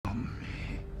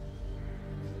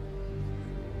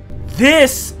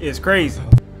This is crazy.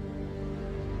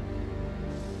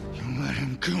 You let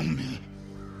him kill me.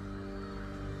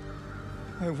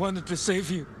 I wanted to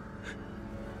save you.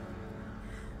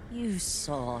 You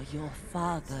saw your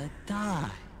father die.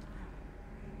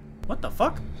 What the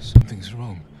fuck? Something's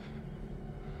wrong.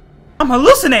 I'm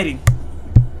hallucinating.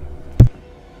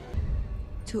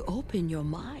 To open your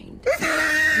mind.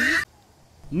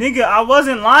 Nigga, I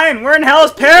wasn't lying. We're in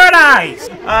Hell's Paradise.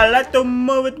 I like to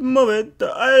move it, move it.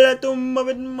 I like to move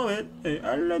it, move it.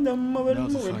 I like to move it, Now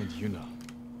to move it. find Yuna.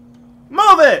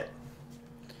 Move it!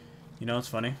 You know what's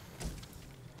funny?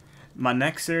 My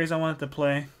next series I wanted to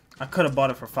play, I could have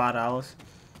bought it for $5,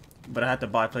 but I had to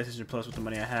buy PlayStation Plus with the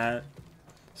money I had.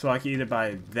 So I could either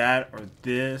buy that or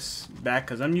this back,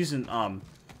 because I'm using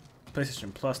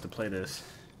PlayStation Plus to play this.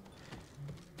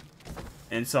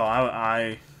 And so what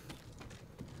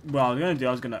I was gonna do,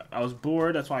 I was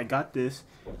bored, that's why I got this.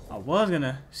 I was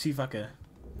gonna see if I could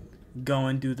go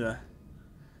and do the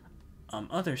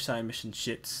other side mission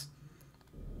shits.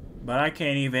 But I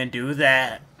can't even do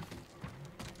that.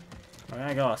 I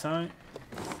gotta go outside.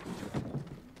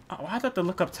 Oh, I thought the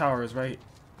lookup tower is right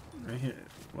here.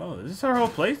 Whoa, is this her whole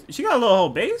place? She got a little whole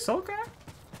base? Okay.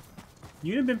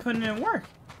 You'd have been putting in work.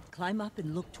 Climb up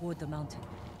and look toward the mountain.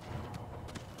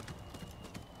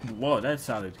 Whoa, that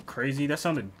sounded crazy. That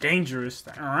sounded dangerous.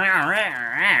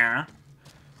 A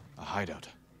hideout.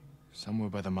 Somewhere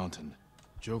by the mountain.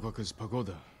 Jogaku's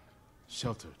pagoda.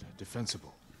 Sheltered,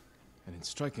 defensible. And in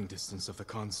striking distance of the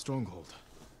Khan's stronghold.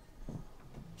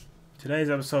 Today's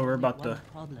episode, we're gonna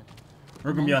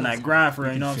be on that Mongols grind for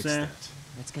it, you know what I'm saying?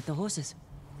 Let's get the horses.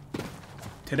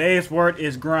 Today's word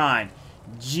is grind.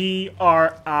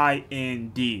 G-R-I-N-D.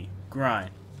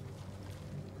 Grind.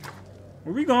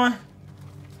 Where we going?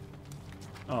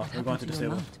 Oh, we're going to the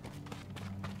stable.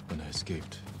 When I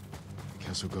escaped, the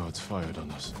castle guards fired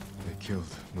on us. They killed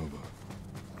Nobu.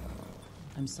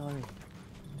 I'm sorry.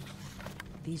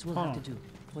 These will have to do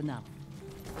for now.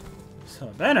 So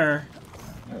Benner,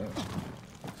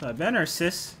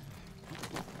 sis,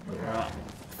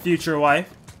 future wife.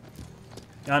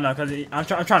 Y'all know, cause I'm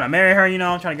trying to marry her. You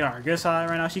know, I'm trying to get on her good side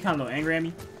right now. She kind of a little angry at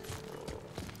me.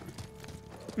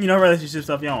 You know, relationship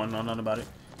stuff. Y'all don't know nothing about it.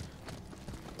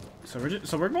 So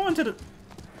we're going to the.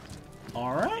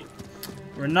 All right,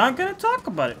 we're not gonna talk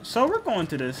about it. So we're going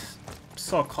to this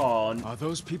so-called. Are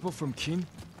those people from Qin?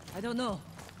 I don't know.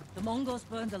 The Mongols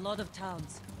burned a lot of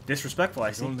towns. Disrespectful, I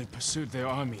They see. only pursued their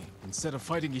army instead of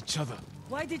fighting each other.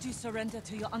 Why did you surrender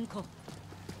to your uncle?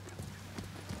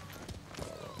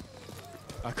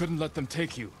 I couldn't let them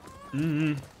take you.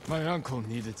 My uncle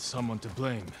needed someone to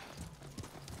blame.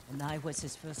 And I was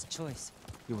his first choice.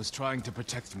 He was trying to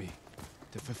protect me,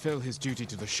 to fulfill his duty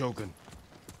to the Shogun.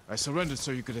 I surrendered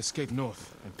so you could escape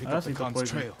north and pick up the Khan's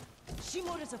trail.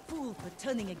 Shimura's a fool for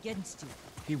turning against you.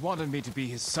 He wanted me to be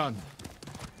his son.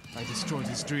 I destroyed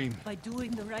his dream. By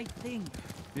doing the right thing.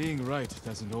 Being right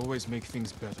doesn't always make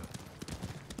things better.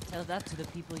 Tell that to the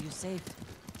people you saved.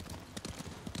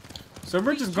 So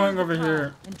we're just going over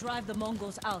here. And drive the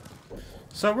Mongols out.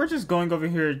 So we're just going over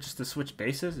here just to switch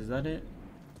bases. Is that it?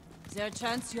 Is there a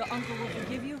chance your uncle will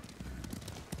forgive you?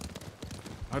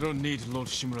 I don't need Lord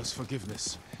Shimura's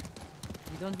forgiveness.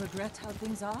 You don't regret how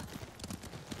things are?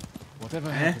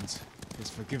 Whatever happens, his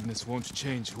forgiveness won't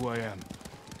change who I am.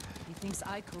 He thinks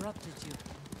I corrupted you.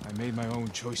 I made my own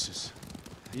choices.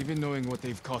 Even knowing what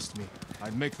they've cost me,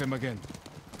 I'd make them again.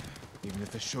 Even if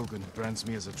the Shogun brands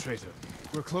me as a traitor.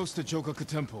 We're close to Jogaku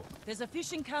Temple. There's a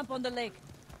fishing camp on the lake.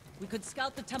 We could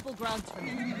scout the temple grounds from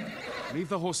it. Leave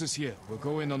the horses here. We'll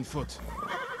go in on foot.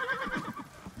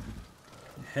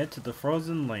 Head to the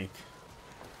frozen lake.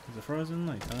 There's a frozen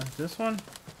lake, huh? This one?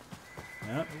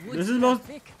 Yep. This is most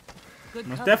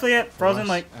definitely it. Frozen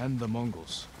lake. And the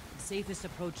Mongols. The safest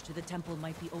approach to the temple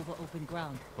might be over open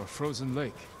ground. Or frozen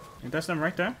lake. Ain't that them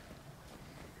right there?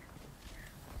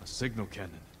 A signal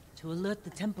cannon. To alert the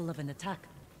temple of an attack.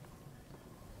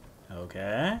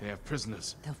 Okay. They have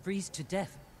prisoners. They'll freeze to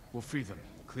death. We'll free them.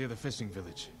 Clear the fishing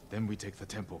village. Then we take the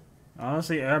temple.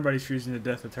 Honestly, everybody's freezing to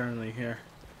death eternally here.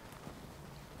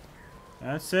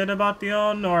 That's it about the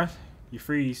old north. You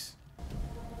freeze.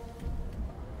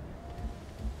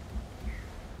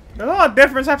 There's a lot of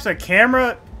different types of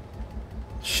camera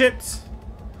shits.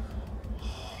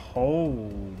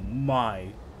 Oh my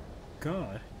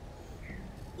god.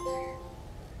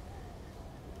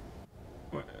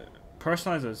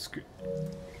 Personalize a screen.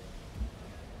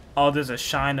 Oh, there's a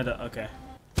shine of the. Okay.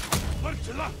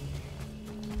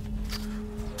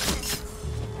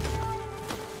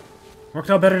 Worked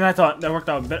out better than I thought. That worked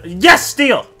out better. Yes,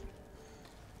 steel!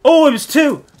 Oh, it was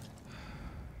 2!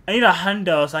 I need a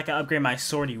hundo so I can upgrade my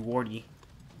swordy wardy.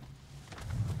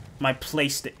 my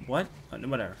place. What?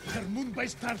 Whatever.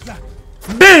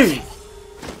 Boom!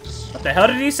 What the hell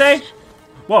did he say?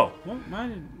 Whoa! What? Why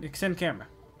did extend camera?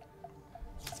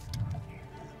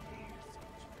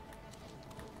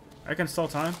 I can stall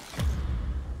time.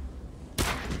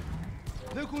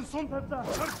 The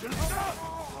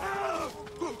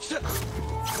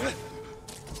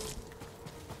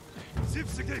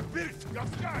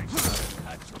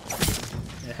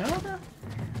hell, bro?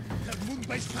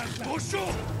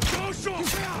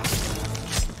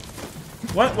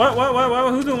 What?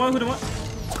 Who's doing what? Who doing what?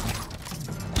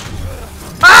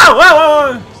 Oh!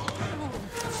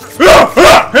 Whoa!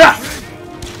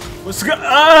 What's going?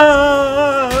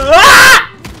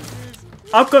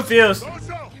 I'm confused.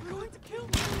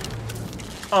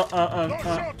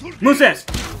 Move sense.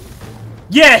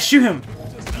 Yeah, shoot him.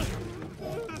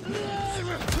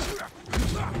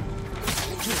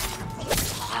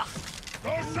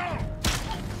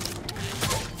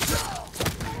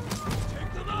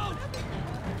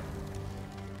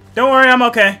 Don't worry, I'm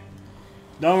okay.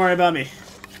 Don't worry about me.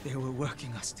 They were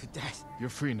working us to death. You're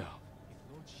free now.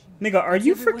 Nigga, are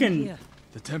you freaking...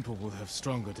 The temple will have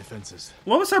stronger defenses.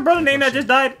 What was her brother name that just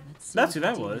died? That's who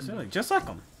that was. Like, just like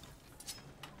him.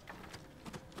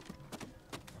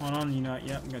 Hold on, you know what?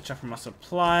 Yeah, I'm gonna check for my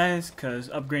supplies, cause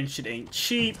upgrading shit ain't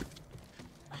cheap.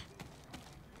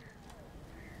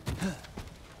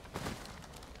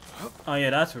 Oh yeah,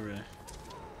 that's what really.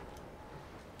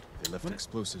 They left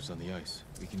explosives on the ice.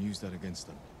 We can use that against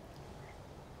them.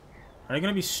 Are they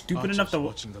gonna be stupid Archers enough to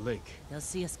watching the lake? They'll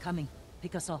see us coming.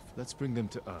 Pick us off. Let's bring them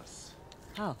to us.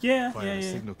 How? Yeah, Fire a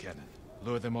signal cannon.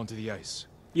 Lure them onto the ice.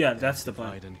 Yeah, that's the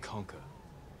plan. Divide and conquer.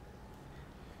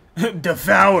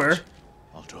 Devour.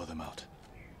 I'll draw them out.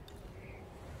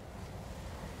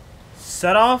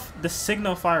 Set off the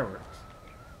signal fireworks.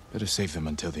 Better save them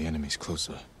until the enemy's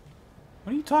closer.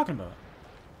 What are you talking about?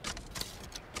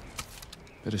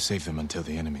 Better save them until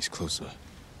the enemy's closer.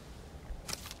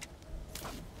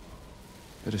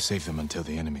 Better save them until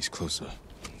the enemy's closer.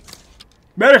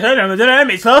 Better save them until the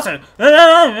enemy's closer.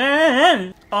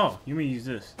 Oh, you mean use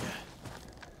this?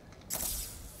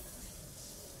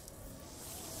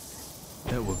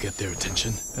 That will get their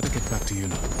attention. Better get back to you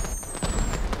now.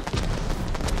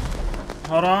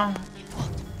 Hold on.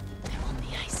 They're on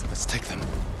the ice. Let's take them.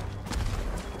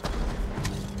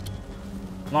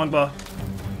 Longbow.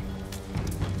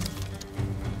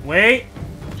 Wait.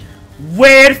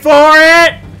 Wait for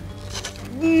it.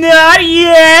 Not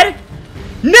yet.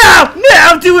 No!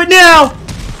 No! Do it now!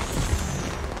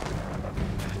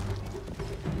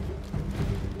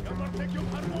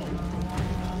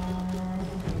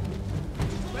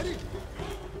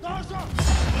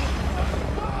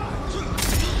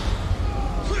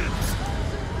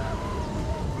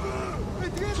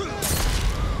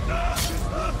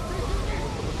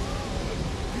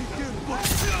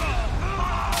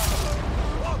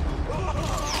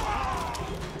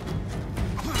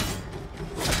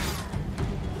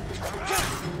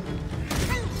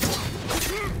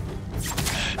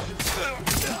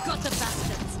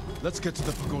 Let's get to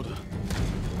the pagoda.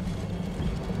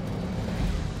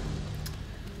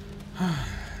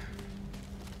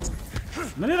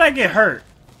 When did I get hurt?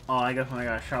 Oh, I guess when I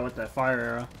got shot with that fire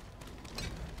arrow.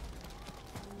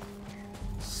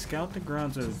 Scout the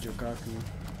grounds of Jogaku.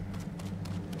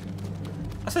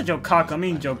 I said Jokaku, I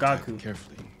mean Jogaku.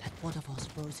 Carefully. That waterfall's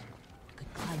frozen. We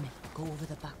could climb it, go over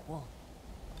the back wall.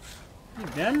 You're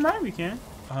damn right we can.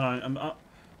 Hold on,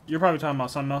 you're probably talking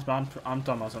about something else, but I'm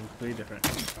talking about something completely different.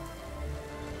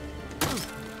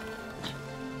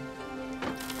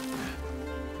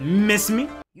 Miss me?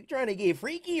 You trying to get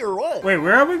freaky or what? Wait,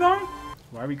 where are we going?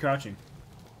 Why are we crouching?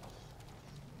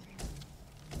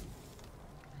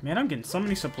 Man, I'm getting so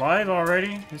many supplies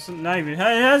already. It's not even. It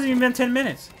hasn't even been 10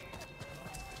 minutes.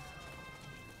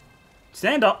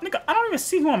 Stand off, nigga. I don't even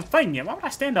see who I'm fighting yet. Why would I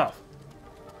stand off?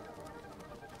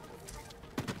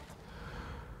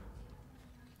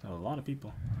 A lot of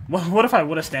people. What if I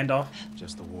would have stand off?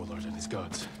 Just the warlord and his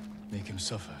guards. Make him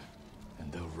suffer,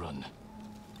 and they'll run.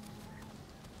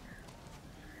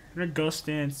 Your ghost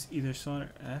stands either side.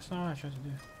 That's not what I tried to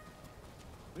do.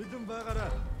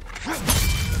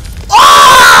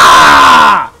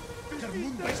 Ah!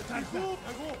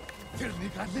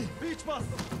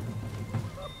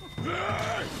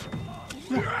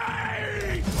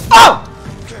 Oh!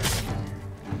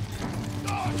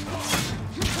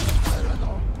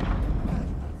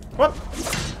 What?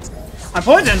 I'm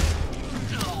poisoned.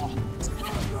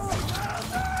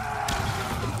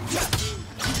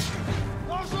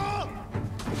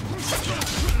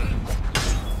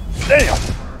 Damn.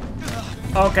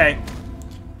 Okay.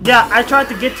 Yeah, I tried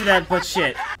to get to that, but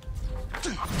shit.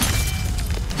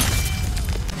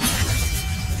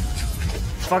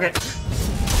 fuck it.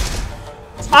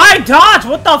 I dodged!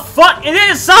 What the fuck? It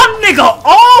is some nigga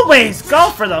always go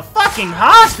for the fucking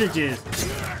hostages!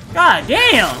 God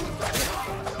damn!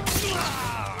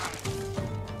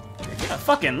 Get a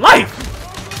fucking life!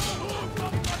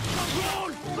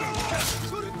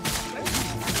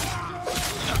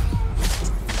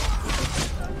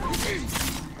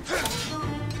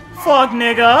 Fuck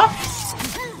nigga!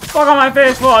 Fuck on my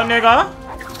face, fuck nigga!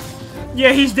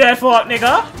 Yeah, he's dead, fuck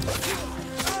nigga!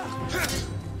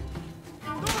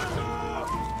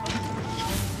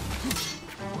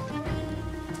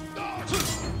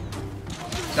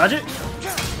 Dodge it.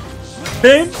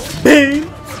 Bing, bing,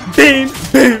 bing,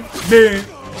 bing, bing,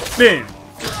 bing.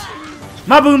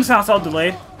 My boom sounds so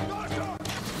delayed.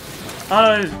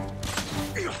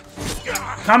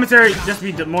 Commentary just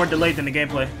be more delayed than the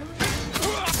gameplay.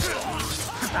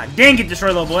 God dang it, destroy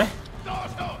little boy.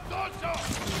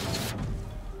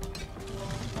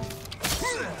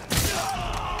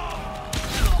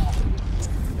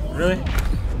 Really?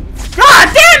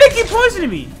 God damn, they keep poisoning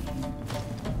me.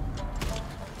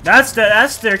 That's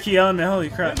their key element. Holy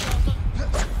crap!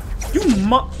 You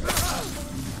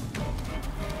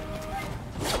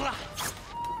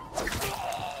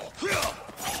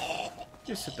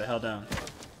just sit the hell down.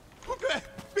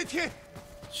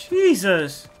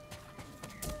 Jesus!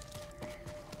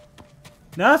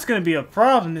 Now it's gonna be a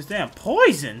problem. This damn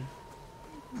poison.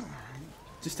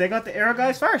 Just take out the arrow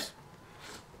guys first.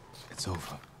 It's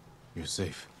over. You're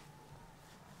safe.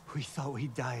 We thought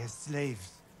we'd die as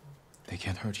slaves. They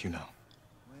can't hurt you now.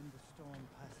 When the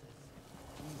storm passes, we will still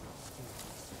be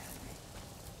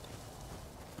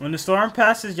standing. When the storm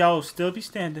passes, y'all will still be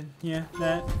standing. Yeah,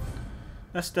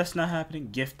 that's not happening.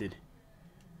 Gifted.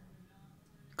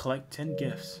 Collect 10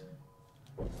 gifts.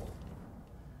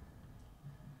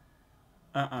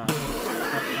 Oh,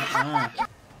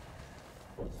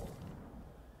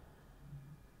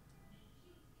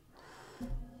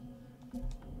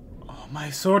 my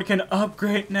sword can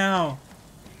upgrade now.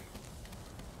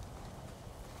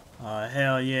 Oh,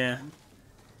 hell yeah.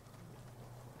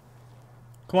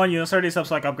 Come on, you insert these up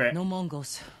so I can upgrade. No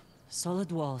Mongols.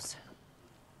 Solid walls.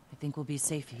 I think we'll be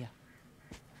safe here.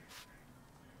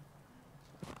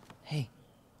 Hey.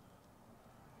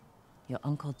 Your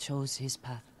uncle chose his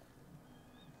path.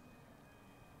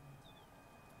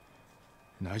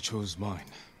 And I chose mine.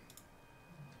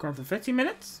 Going for 15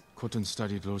 minutes? Khotun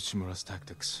studied Lord Shimura's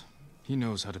tactics. He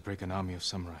knows how to break an army of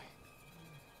samurai.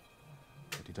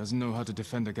 But he doesn't know how to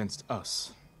defend against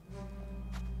us.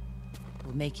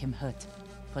 We'll make him hurt.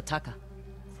 For Taka.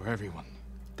 For everyone.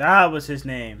 That was his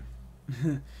name.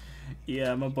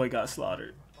 Yeah, my boy got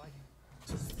slaughtered.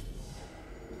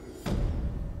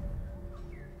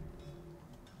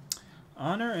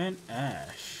 Honor and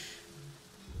Ash.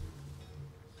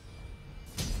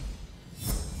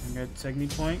 I got a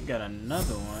technique point. Got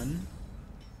another one.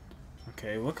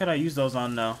 Okay, what could I use those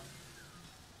on now?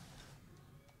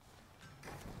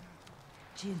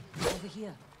 Jin, over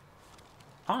here.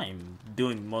 I'm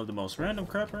doing the most random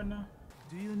crap right now.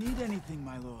 Do you need anything,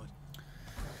 my lord?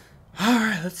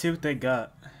 Alright, let's see what they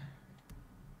got.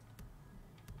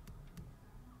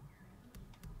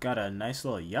 Got a nice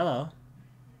little yellow.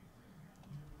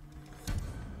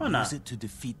 Why not? Use it to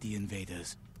defeat the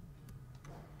invaders.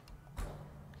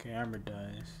 Okay, armor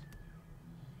dies.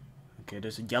 Okay,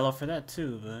 there's a yellow for that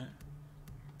too, but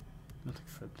nothing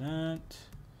for that.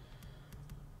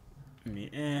 I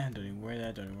mean, don't even wear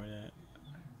that, don't even wear that.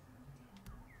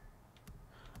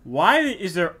 Why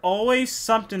is there always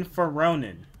something for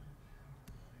Ronin?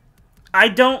 I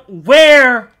don't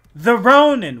wear the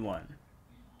Ronin one.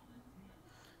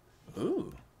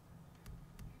 Ooh.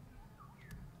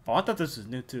 Oh, I thought this was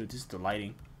new too. Just the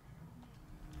lighting.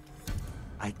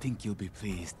 I think you'll be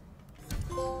pleased.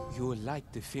 You'll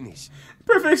like the finish.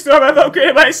 Perfect storm. I've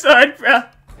upgraded my sword, bro.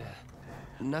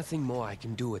 Nothing more I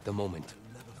can do at the moment.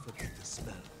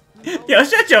 Yo,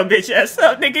 shut your bitch ass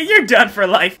up, nigga. You're done for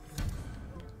life.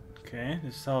 Okay,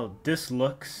 this is how this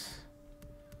looks.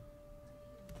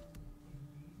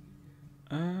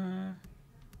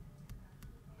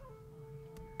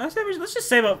 Let's just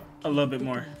save up a little bit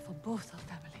more. For both our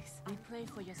families. We pray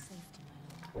for your safety.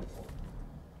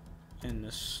 And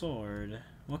the sword.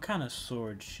 What kind of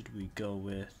sword should we go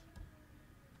with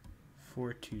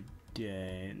for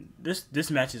today? This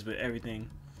matches with everything,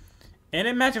 and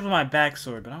it matches with my back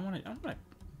sword. But I want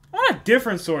a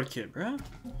different sword kit, bro.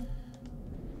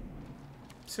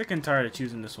 Sick and tired of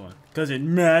choosing this one because it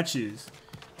matches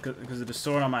because of the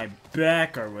sword on my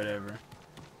back or whatever.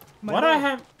 My What lord, I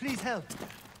have? Please help.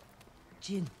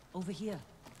 Jin, over here.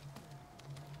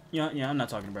 Yeah, I'm not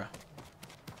talking, bro.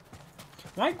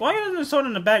 Why doesn't the sword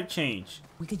in the back change?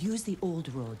 We could use the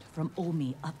old road from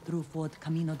Omi up through Fort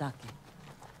Kaminodake.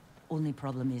 Only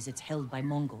problem is it's held by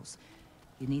Mongols.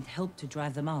 You need help to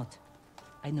drive them out.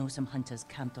 I know some hunters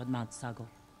camped on Mount Sago.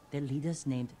 Their leader's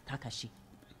named Takashi.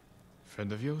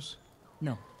 Friend of yours?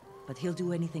 No, but he'll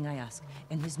do anything I ask,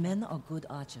 and his men are good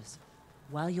archers.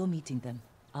 While you're meeting them,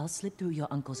 I'll slip through your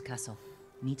uncle's castle.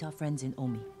 Meet our friends in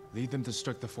Omi. Lead them to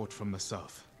strike the fort from the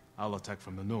south. I'll attack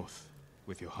from the north,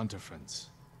 with your hunter friends.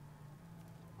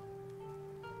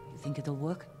 You think it'll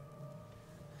work?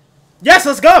 Yes,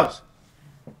 let's go!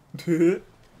 Be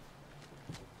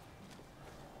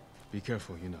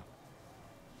careful, you know.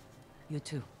 You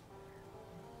too.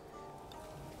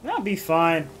 That'll be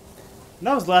fine.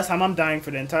 That was the last time I'm dying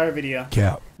for the entire video.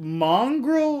 Cap.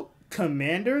 Mongrel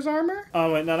Commander's armor?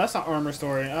 Oh wait, no, that's not armor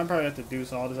story. I'm probably have to do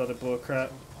all this other bull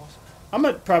crap. I'm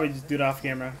gonna probably just do it off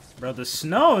camera. Bro, the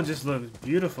snow just looks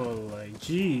beautiful. Like,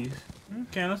 jeez.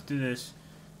 Okay, let's do this.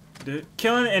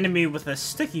 Kill an enemy with a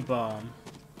sticky bomb.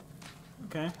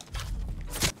 Okay.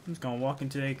 I'm just gonna walk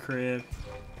into a crib.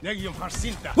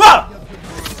 Whoa!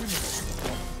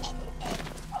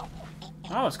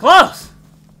 That was close!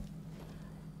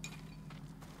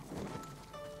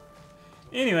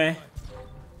 Anyway.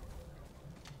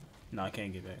 No, I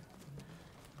can't get back.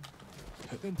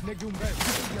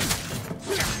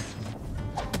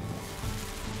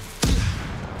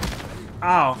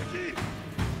 Ow.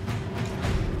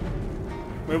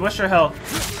 Wait, what's your health?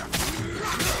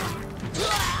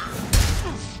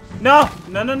 No!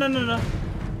 No, no, no, no, no.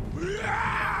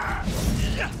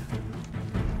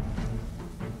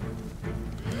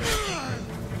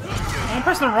 I'm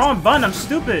pressing the wrong button, I'm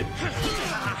stupid.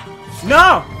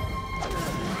 No!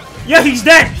 Yeah, he's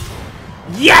dead!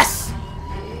 Yes!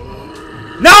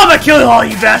 Now I'm gonna kill all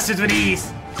you bastards with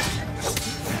ease!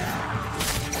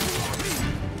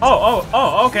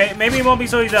 Oh, okay. Maybe it won't be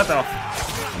so easy after all.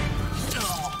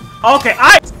 Okay,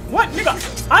 what, nigga?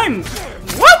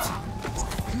 What?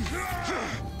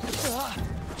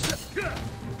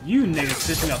 You niggas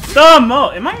stitching up the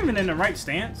mo. Am I even in the right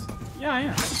stance? Yeah, I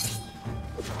am.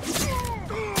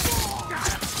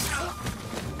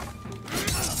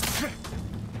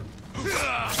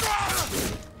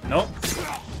 Nope.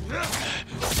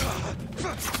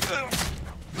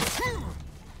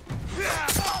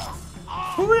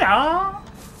 Hoo-yah!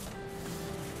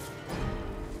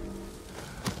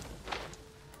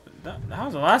 That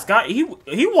was the last guy.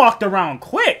 He walked around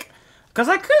quick. Cause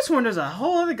I could have sworn there's a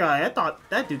whole other guy. I thought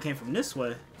that dude came from this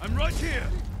way. I'm right here.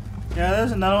 Yeah,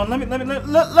 there's another one.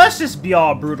 Let's just be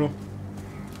all brutal.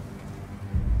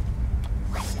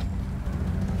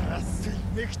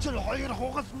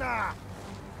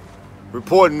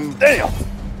 Reporting. Damn.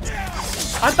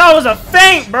 I thought it was a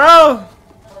feint, bro.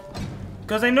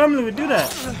 Cause they normally would do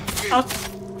that.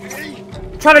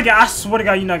 Try to get. I swear to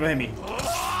God, you're not gonna hit me.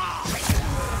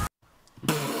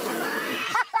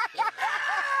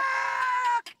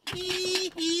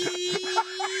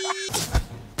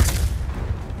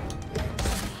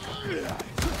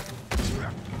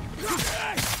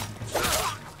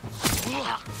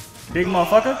 Big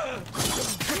motherfucker.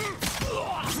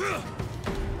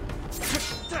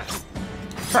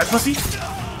 Try, pussy.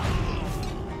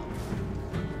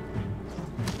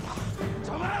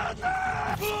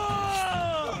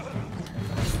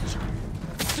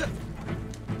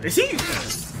 Is he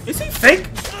fake?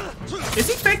 Is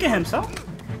he faking himself?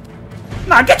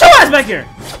 Nah, get your ass back here!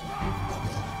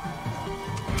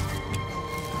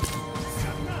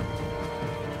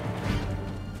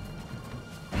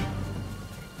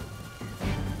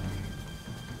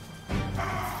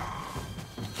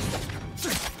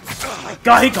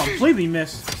 God, he completely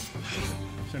missed.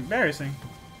 It's embarrassing.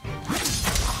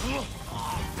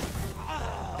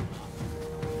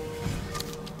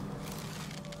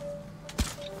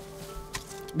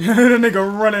 That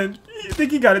nigga running. You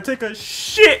think he gotta take a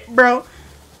shit, bro?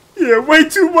 Yeah, way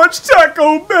too much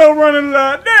Taco Bell running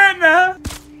like that now.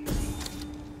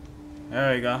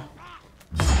 There we go.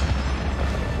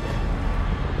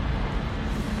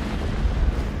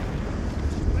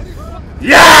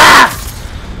 Yeah!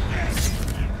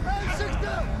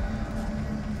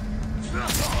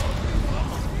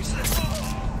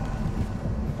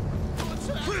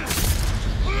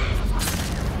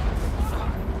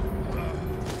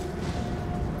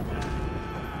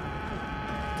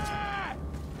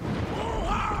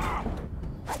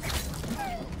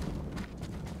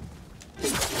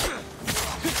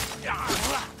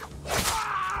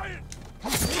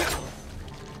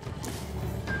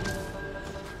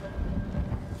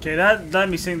 Okay, that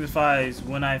me signifies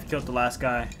when I've killed the last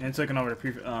guy and taken over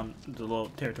the little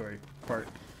territory part.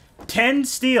 10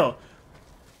 steel.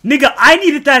 Nigga, I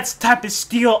needed that type of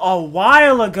steel a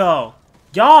while ago.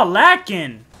 Y'all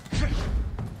lacking.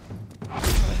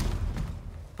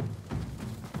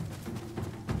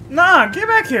 Nah, get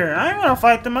back here. I ain't wanna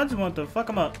fight them. I just want to fuck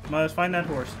them up. I was find that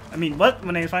horse. I mean, what?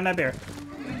 When I find that bear.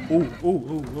 Ooh, ooh,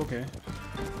 ooh, okay.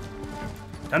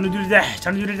 Time to do the dash.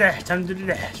 Time to do the dash. Time to do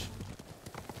the dash.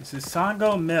 This is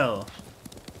Sango Mill.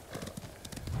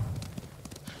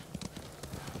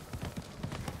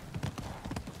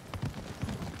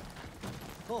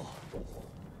 Oh,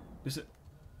 Is it?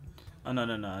 Oh no,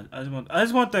 no, no. I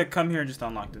just want to come here and just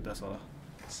unlock it. That's all.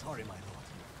 sorry, my lord.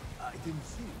 I didn't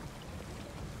see.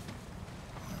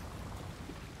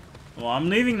 Well, I'm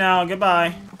leaving now.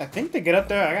 Goodbye. I think to get up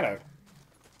there,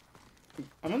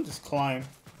 I'm gonna just climb.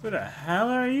 Who the hell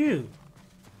are you?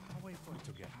 I'll wait for it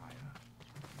to get higher.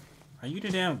 Are you the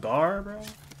damn guard, bro?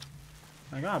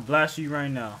 I gotta blast you right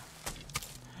now.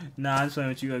 Nah, I'm just playing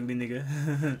with you, ugly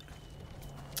nigga.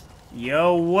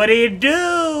 Yo, what do you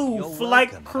do? You're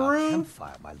Flight welcome at our crew?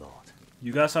 campfire, my lord.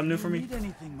 You got something new for Do me? you need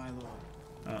anything, my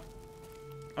lord?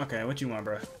 Okay, what you want,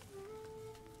 bro?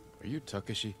 Are you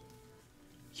Takeshi?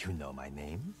 You know my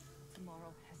name?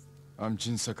 I'm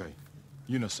Jin Sakai.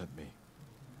 Yuna sent me.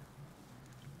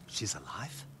 She's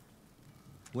alive?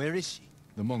 Where is she?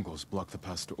 The Mongols blocked the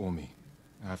pass to Omi.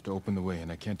 I have to open the way,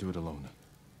 and I can't do it alone.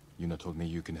 Yuna told me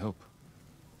you can help.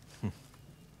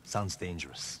 Sounds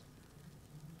dangerous.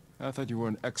 I thought you were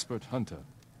an expert hunter,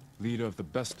 leader of the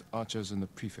best archers in the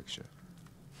prefecture.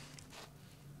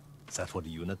 Is that what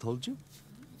Yuna told you?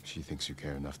 She thinks you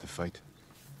care enough to fight.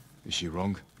 Is she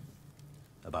wrong?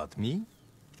 About me?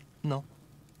 No.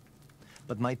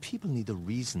 But my people need a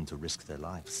reason to risk their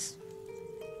lives.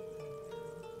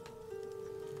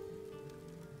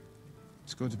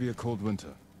 It's going to be a cold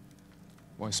winter.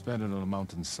 Why spend it on a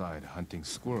mountainside hunting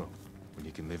squirrel when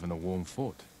you can live in a warm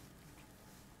fort?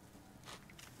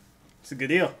 It's a good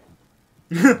deal.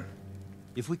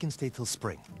 If we can stay till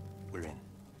spring, we're in.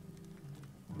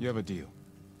 You have a deal.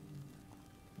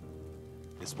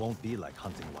 This won't be like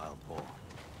hunting wild boar.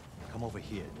 Come over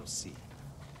here and you'll see.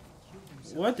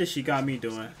 What does she got me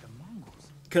doing?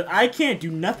 Cause I can't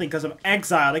do nothing because I'm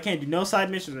exiled. I can't do no side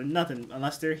missions or nothing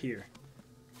unless they're here.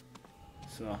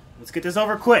 So let's get this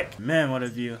over quick. Man, what a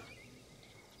view.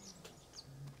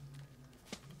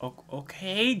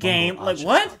 Okay, game. Mongol Like archers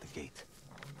what? guard the gate.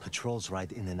 Patrols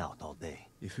ride in and out all day.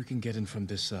 If we can get in from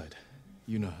this side,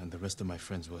 Yuna and the rest of my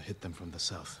friends will hit them from the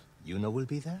south. Yuna will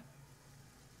be there?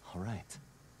 All right.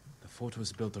 The fort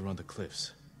was built around the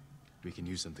cliffs. We can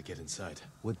use them to get inside.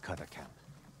 Woodcutter camp.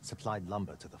 Supplied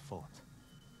lumber to the fort.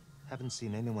 Haven't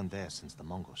seen anyone there since the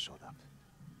Mongols showed up.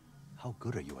 How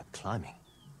good are you at climbing?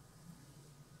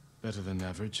 Better than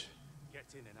average. Get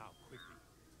in and out quickly.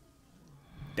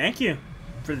 Thank you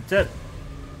for the tip.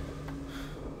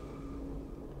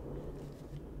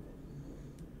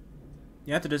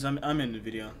 Yeah, after this, I'm in the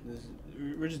video.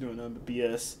 We're just doing nothing but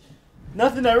BS.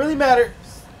 Nothing that really matters.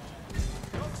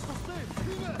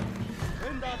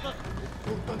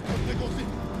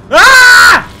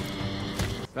 Ah!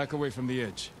 Back away from the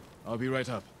edge. I'll be right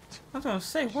up. I was gonna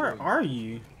say, where are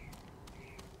you?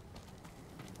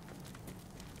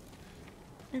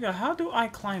 Nigga, how do I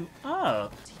climb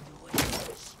up?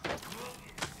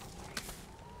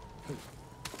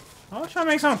 I was trying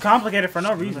to make something complicated for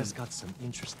no reason. Yuna's got some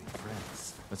interesting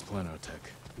friends. Let's plan our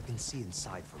attack. You can see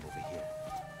inside from over here.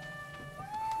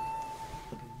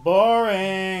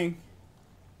 Boring.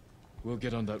 We'll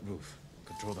get on that roof.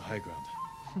 Control the high ground.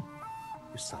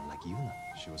 You sound like Yuna.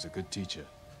 She was a good teacher.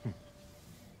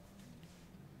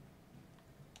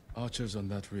 Archers on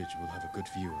that ridge will have a good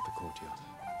view of the courtyard.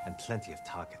 And plenty of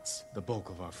targets. The bulk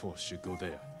of our force should go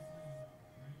there.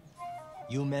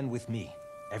 You men with me.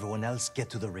 Everyone else get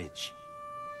to the ridge.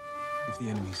 If the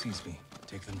enemy sees me,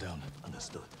 take them down.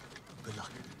 Understood. Good luck.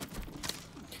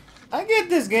 I get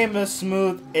this game a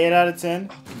smooth 8 out of 10.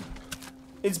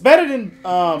 It's better than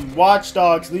Watch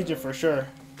Dogs Legion for sure.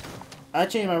 I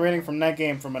changed my rating from that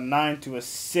game from a 9 to a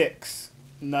 6.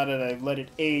 Now that I've let it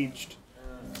aged.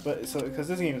 But so because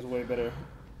this game is way better.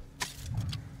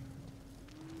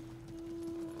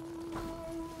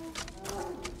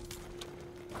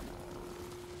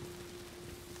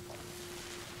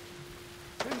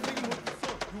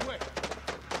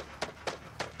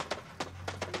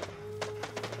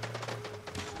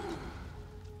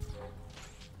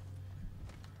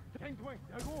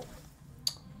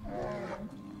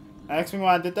 Ask me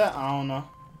why I did that? I don't know.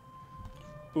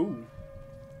 Ooh.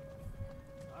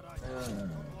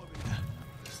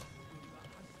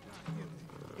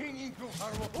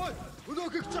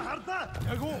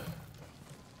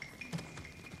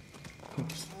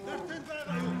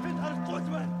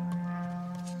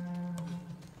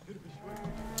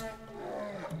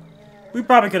 We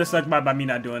probably could have stuck by me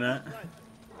not doing that.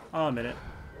 I'll admit it.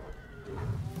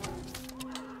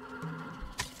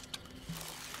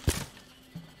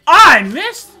 I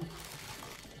missed!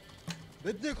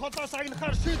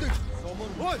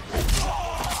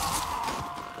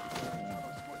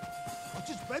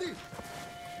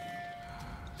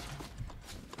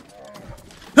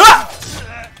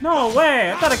 Ah! No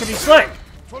way! I thought I could be slick.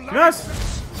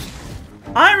 Yes.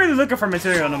 I ain't really looking for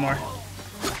material no more.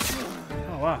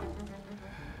 Oh wow.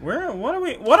 What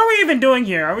are we even doing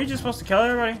here? Are we just supposed to kill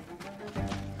everybody?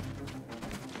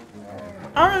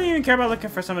 I don't really even care about looking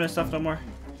for some of this stuff no more.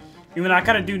 Even though I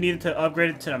kind of do need to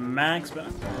upgrade it to the max, but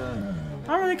I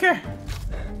don't really care.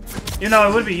 You know,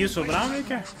 it would be useful, but I don't really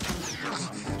care.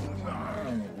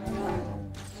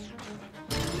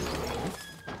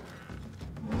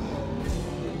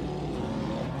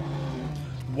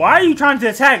 Why are you trying to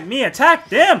attack me? Attack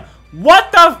them!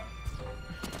 What the?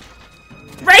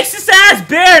 Racist ass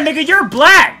bear, nigga, you're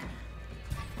black!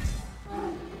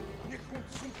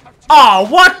 Oh,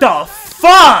 what the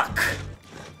fuck?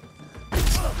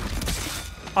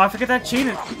 Oh, I forget that chain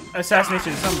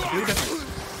assassination is something completely different.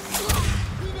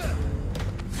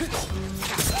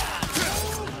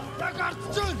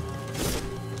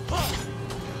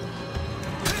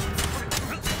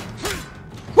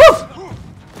 Woo!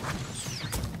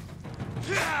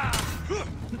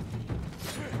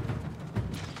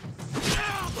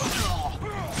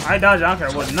 I dodge, I don't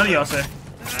care what none of y'all say.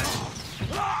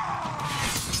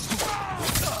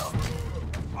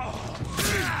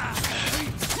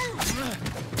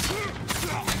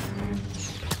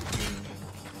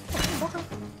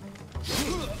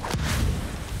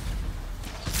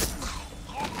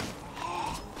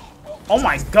 Oh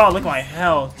my god, look at my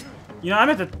health. You know, I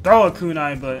meant to throw a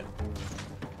kunai, but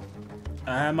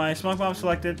I have my smoke bomb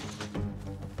selected.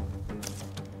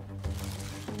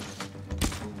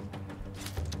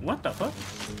 What the fuck?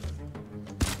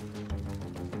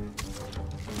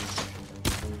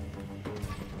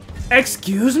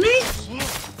 Excuse me?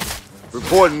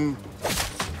 Reporting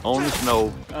on the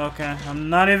snow. Okay, I'm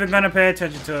not even gonna pay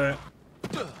attention to it.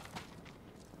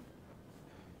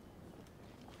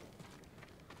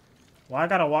 Why I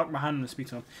gotta walk behind him to speak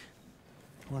to him?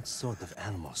 What sort of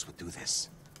animals would do this?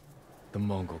 The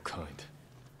Mongol kind.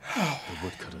 The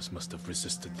woodcutters must have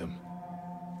resisted them.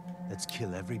 Let's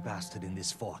kill every bastard in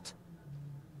this fort.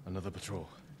 Another patrol.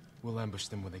 We'll ambush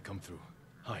them when they come through.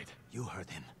 Hide. You heard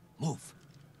him. Move.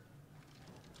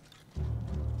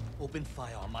 Open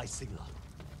fire on my signal.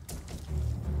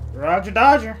 Roger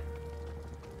Dodger.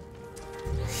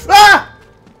 Ah!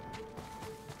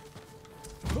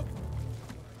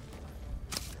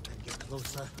 Get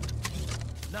closer.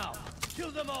 Now,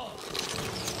 kill them all!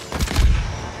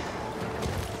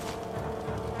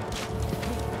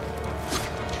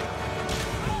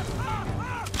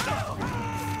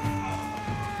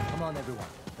 Come on, everyone.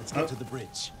 Let's get to the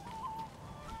bridge.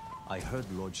 I heard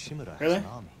Lord Shimura has an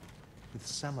army with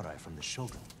samurai from the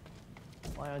Shogun.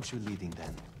 Why aren't you leading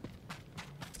then?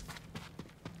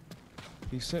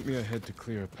 He sent me ahead to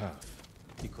clear a path.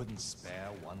 He couldn't spare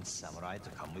one samurai to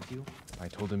come with you? I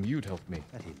told him you'd help me.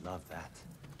 Bet he'd love that.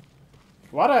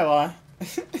 Why'd I lie?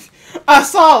 I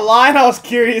saw a line, I was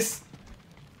curious.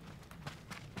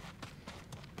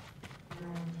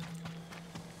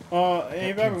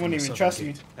 Hey, everyone wouldn't even trust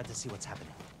me. Got to see what's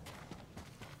happening.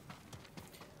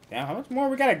 Damn, how much more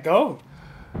we gotta go?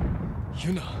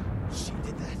 Yuna! She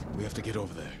did that. We have to get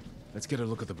over there. Let's get a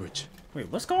look at the bridge. Wait,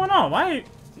 what's going on? Why?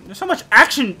 There's so much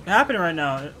action happening right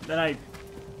now that I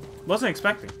wasn't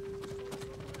expecting.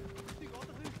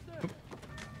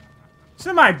 It's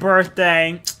my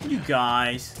birthday. You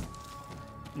guys.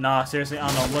 Nah, seriously, I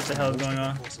don't know what the hell is going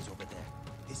on. This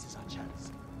is our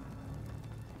chance.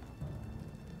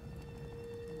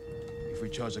 If we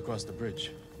charge across the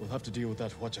bridge, we'll have to deal with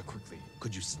that Hwacha quickly.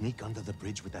 Could you sneak under the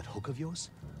bridge with that hook of yours?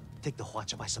 Take the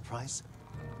Hwacha by surprise?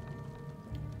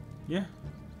 Yeah.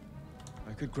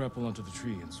 I could grapple onto the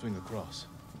tree and swing across.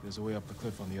 There's a way up the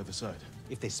cliff on the other side.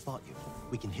 If they spot you,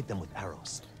 we can hit them with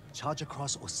arrows. Charge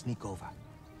across or sneak over.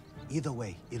 Either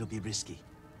way, it'll be risky.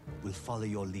 We'll follow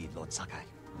your lead, Lord Sakai.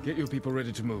 Get your people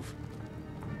ready to move.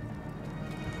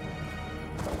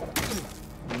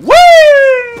 Woo!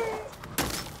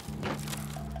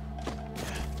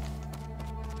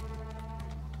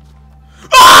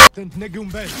 Ah!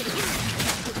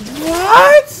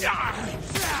 What?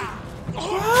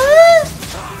 What?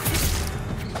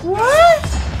 What?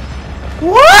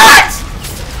 What?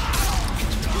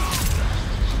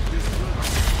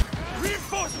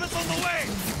 Reinforcements on the way!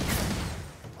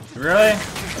 Really?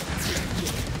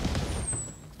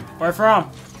 Where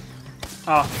from?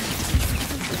 Oh.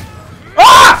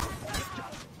 Ah!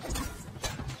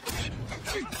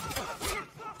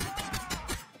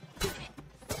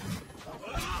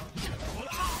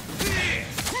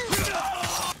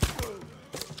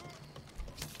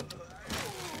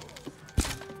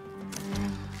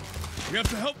 We have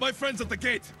to help my friends at the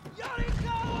gate.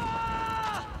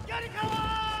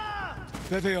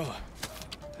 There they are.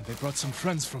 And they brought some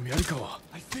friends from Yarikawa.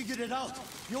 I figured it out.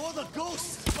 You're the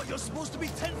ghost, but you're supposed to be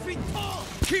 10 feet tall.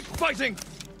 Keep fighting!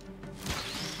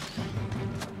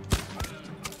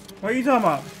 What are you talking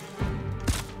about?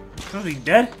 Was he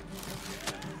dead?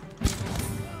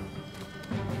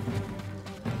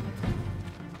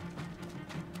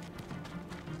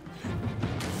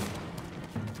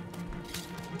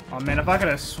 Oh man, if I could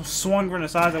have swung from the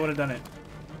sides, I would have done it.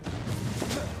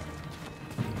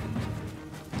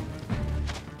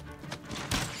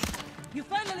 You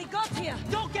finally got here!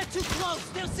 Don't get too close!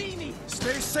 They'll see me!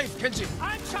 Stay safe, Kenji.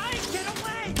 I'm trying! Get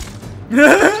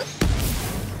away!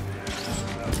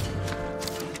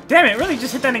 Damn it, really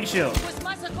just hit that nigga shield. It was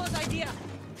Masako's idea!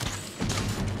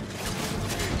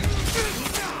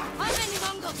 How many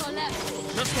Mongols are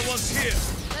left? Just the ones here.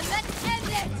 Then let's end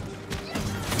it!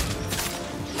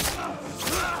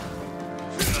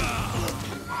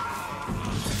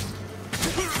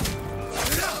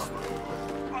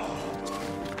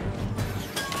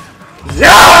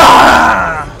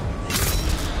 Yeah!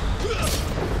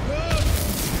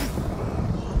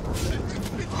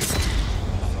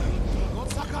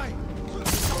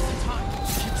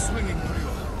 Keep swinging,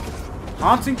 Norio.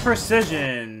 Haunting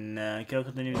precision. Kill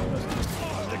continues.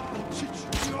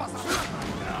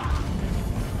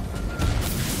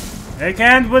 They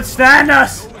can't withstand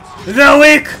us. The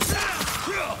weak.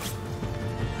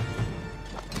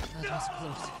 That was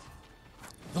close.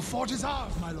 The fort is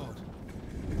ours, my lord.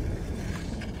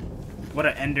 What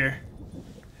an ender.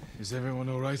 Is everyone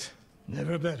all right?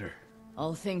 Never better.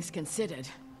 All things considered.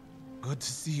 Good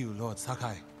to see you, Lord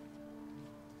Sakai.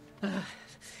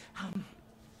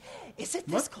 Is it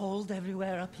this cold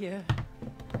everywhere up here?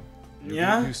 You'll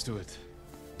Yeah? get used to it.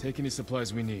 Take any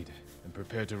supplies we need and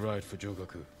prepare to ride for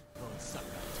Jogaku.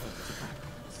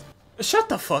 Shut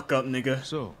the fuck up, nigga.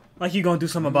 So, Like you gonna do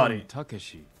something about it.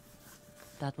 Takeshi.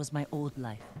 That was my old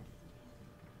life.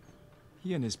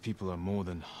 He and his people are more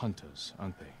than hunters,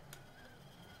 aren't they?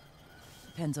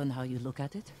 Depends on how you look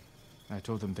at it. I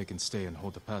told them they can stay and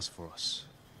hold the pass for us.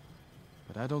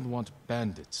 But I don't want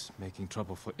bandits making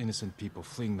trouble for innocent people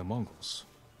fleeing the Mongols.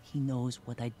 He knows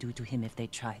what I'd do to him if they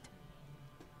tried.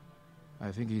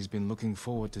 I think he's been looking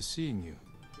forward to seeing you.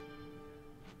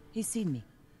 He's seen me.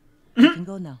 You can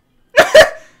go now.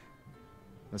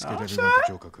 Let's get everyone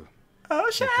to Jogaku. Oh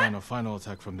We'll shit. plan a final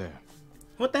attack from there.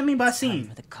 What that mean by Time scene?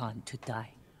 for the Khan to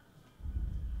die.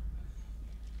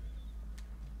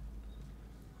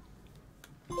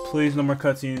 Please, no more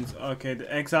cutscenes. Okay,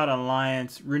 the Exiled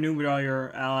Alliance. Renew with all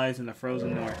your allies in the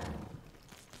Frozen North.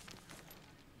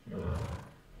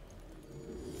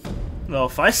 Little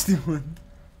feisty one.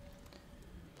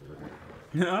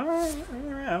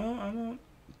 Alright, I won't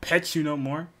pet you no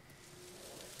more.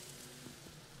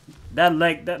 That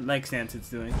leg stance it's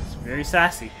doing. It's very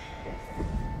sassy.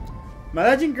 My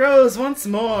legend grows once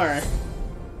more.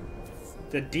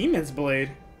 The Demon's Blade.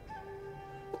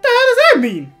 What the hell does that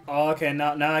mean? Oh, okay.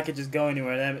 Now I can just go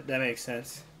anywhere. That makes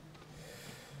sense.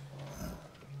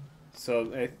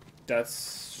 So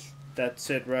that's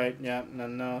it, right? Yeah,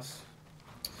 nothing else.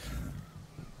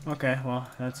 Okay, well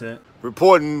that's it.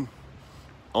 Reporting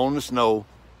on the snow.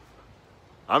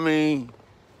 I mean,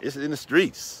 it's in the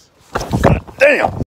streets. God damn!